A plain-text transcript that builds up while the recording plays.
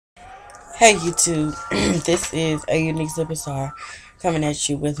Hey YouTube, this is a unique superstar coming at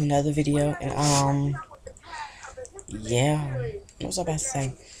you with another video, and yeah, what was I about to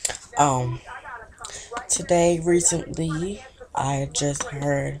say? Um, recently, I just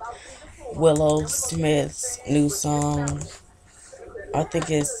heard Willow Smith's new song. I think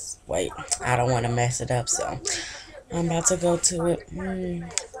it's wait, I don't want to mess it up, so I'm about to go to it.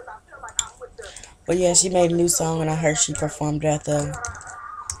 But yeah, she made a new song, and I heard she performed at the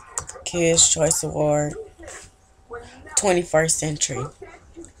Kids Choice Award 21st Century.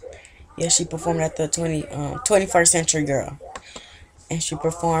 Yeah, she performed at the 21st Century Girl. And she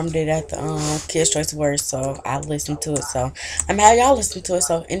performed it at the Kids Choice Awards, so I listened to it. So I'm happy y'all listen to it,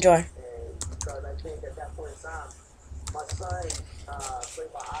 so enjoy.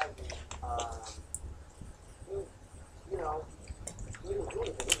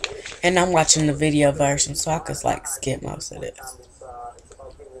 And I'm watching the video version, so I could like skip most of it.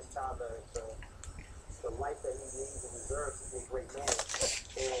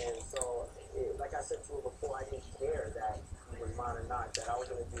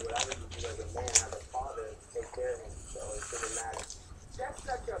 That's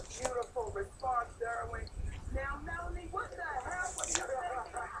such a beautiful response, Darwin. Now, Melanie, what the hell was you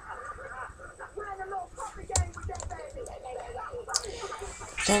thinking? Playing a little puppy game with that baby.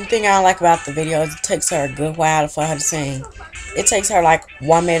 The only thing I don't like about the video is it takes her a good while for her to sing. It takes her like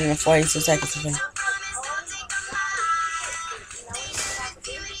 1 minute and 42 seconds to sing.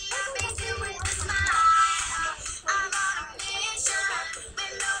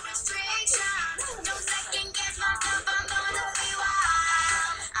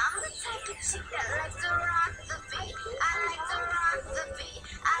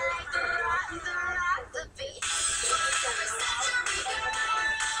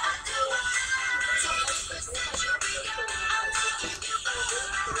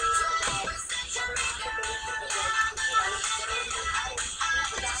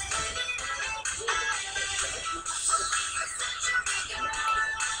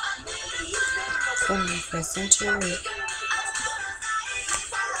 Century.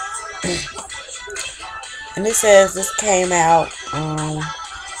 And it says this came out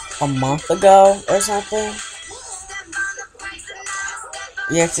a month ago or something.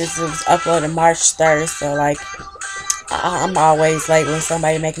 Yes, this was uploaded March 3rd, so like I'm always late when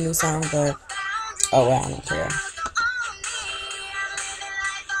somebody make a new song, but oh well, I don't care.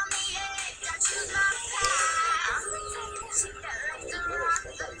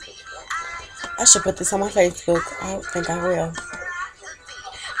 I should put this on my Facebook. I think I will.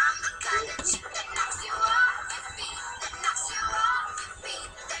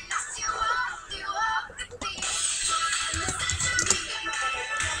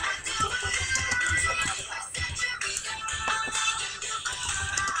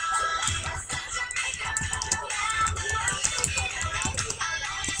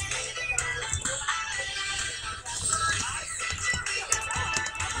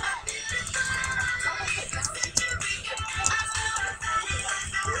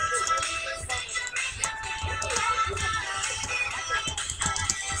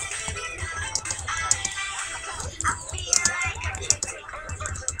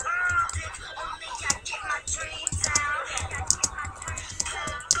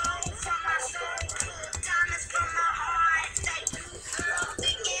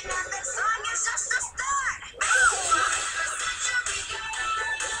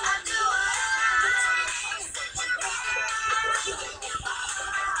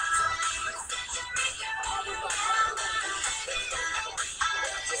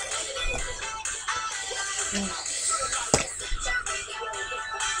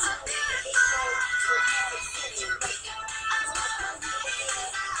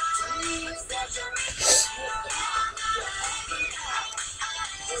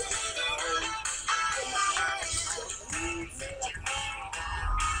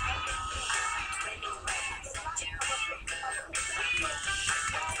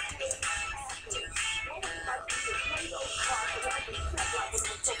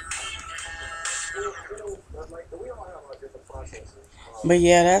 But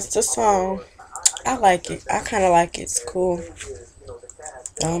yeah, that's the song. I like it. I kind of like it. It's cool.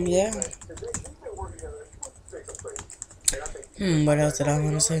 Yeah. What else did I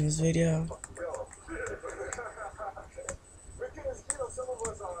want to say in this video?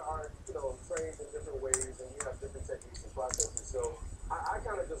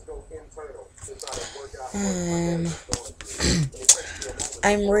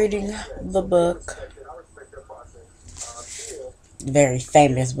 I'm reading the book very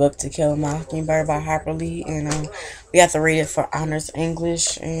famous book, To Kill a Mockingbird by Harper Lee, and we have to read it for honors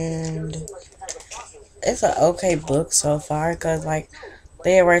English, and it's an okay book so far, because like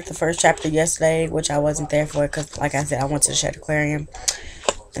they read the first chapter yesterday, which I wasn't there for because, like I said, I went to the Shed Aquarium,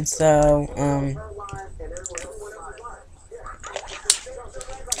 and so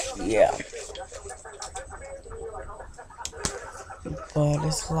yeah, but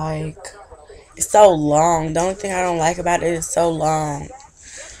it's like it's so long. The only thing I don't like about it is so long.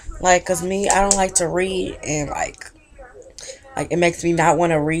 Like, cause me, I don't like to read, and like it makes me not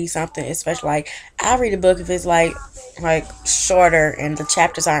want to read something, especially like I read a book if it's like shorter and the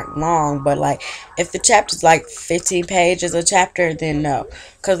chapters aren't long, but like if the chapter's like 15 pages a chapter, then no.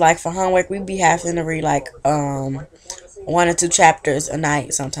 Cause like for homework we be having to read like 1 or 2 chapters a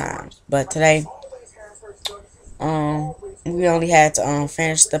night sometimes. But today um we only had to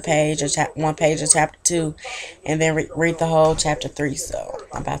finish the page of 1 page of chapter 2, and then read the whole chapter 3. So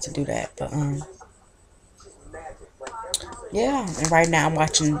I'm about to do that. But yeah, and right now I'm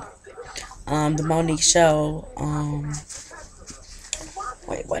watching the Monique show.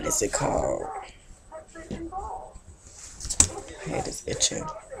 Wait, what is it called? My head is itching.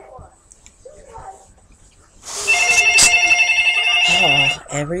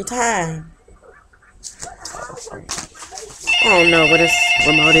 Every time. I don't know what this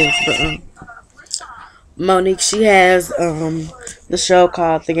remote is, but Monique, she has the show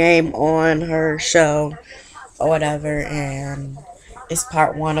called The Game on her show or whatever, and it's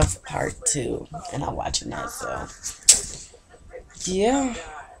part 1 of part 2, and I'm watching that. So yeah.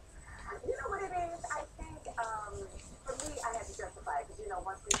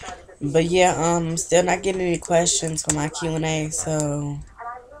 But yeah, still not getting any questions for my Q&A, so I'm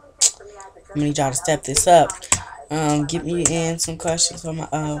gonna need y'all to step this up. Get me in some questions for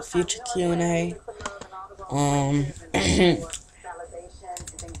my future Q&A. Um,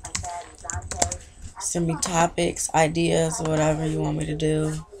 send me topics, ideas, or whatever you want me to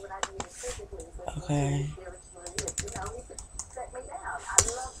do. Okay.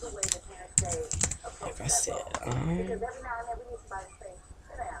 Like I said,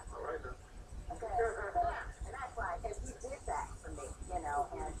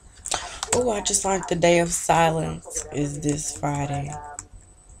 oh, I just learned the day of silence is this Friday.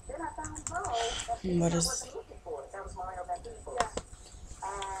 What is?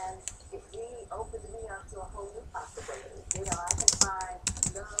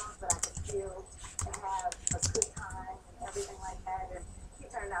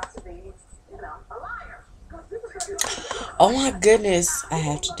 Oh my goodness, I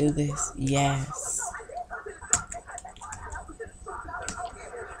have to do this. Yes.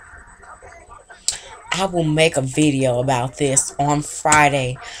 I will make a video about this on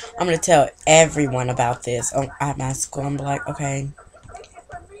Friday. I'm going to tell everyone about this at my school. I'm like, okay.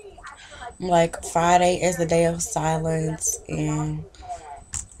 I'm like, Friday is the day of silence, and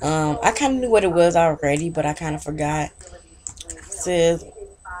I kind of knew what it was already, but I kind of forgot. It says,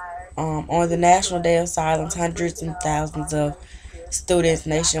 on the National Day of Silence, hundreds and thousands of students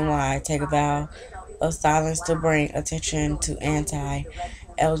nationwide take a vow of silence to bring attention to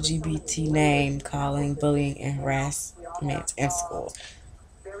anti-LGBT name calling, bullying, and harassment in school.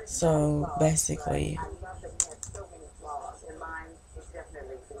 So basically,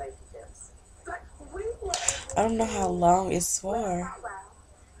 I don't know how long it's for.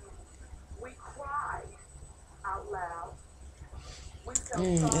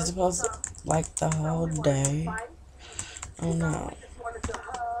 It's supposed to like the whole day. I don't know.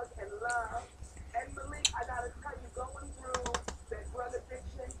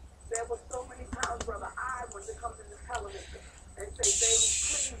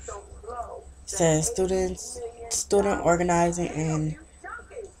 Says student organizing and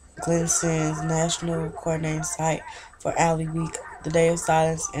Glennson's national coordinating site for Alley Week, the Day of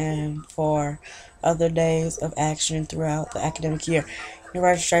Silence, and for other days of action throughout the academic year. Your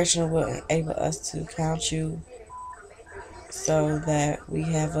registration will enable us to count you so that we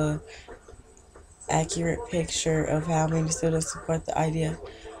have a accurate picture of how many students support the idea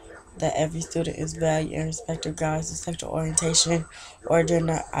that every student is valued and respected regardless of sexual orientation or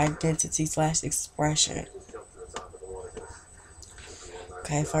gender identity/expression.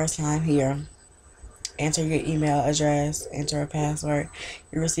 Okay, first time here. Enter your email address, enter a password.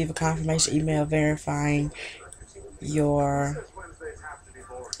 You receive a confirmation email verifying your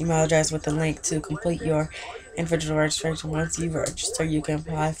email address with a link to complete your individual registration. Once you register, you can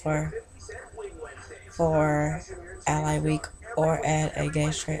apply for Ally Week or add a gay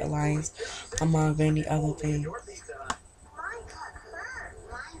straight alliance, among many other things.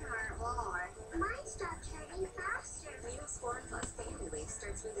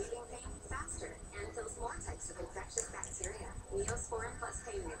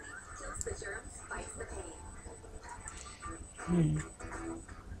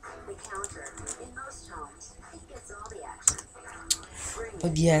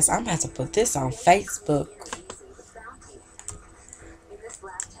 But yes, I'm about to put this on Facebook.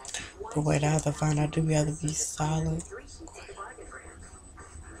 But wait, I have to find out, do we have to be silent?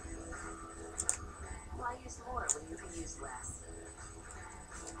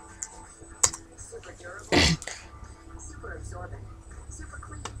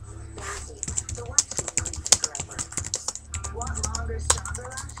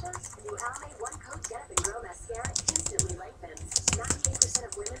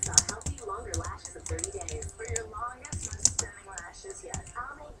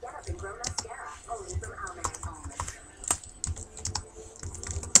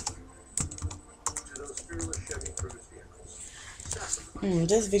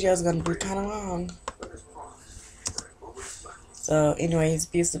 This video is gonna be kind of long. So, anyways,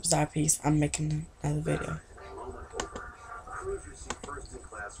 be a superstar piece. I'm making another video.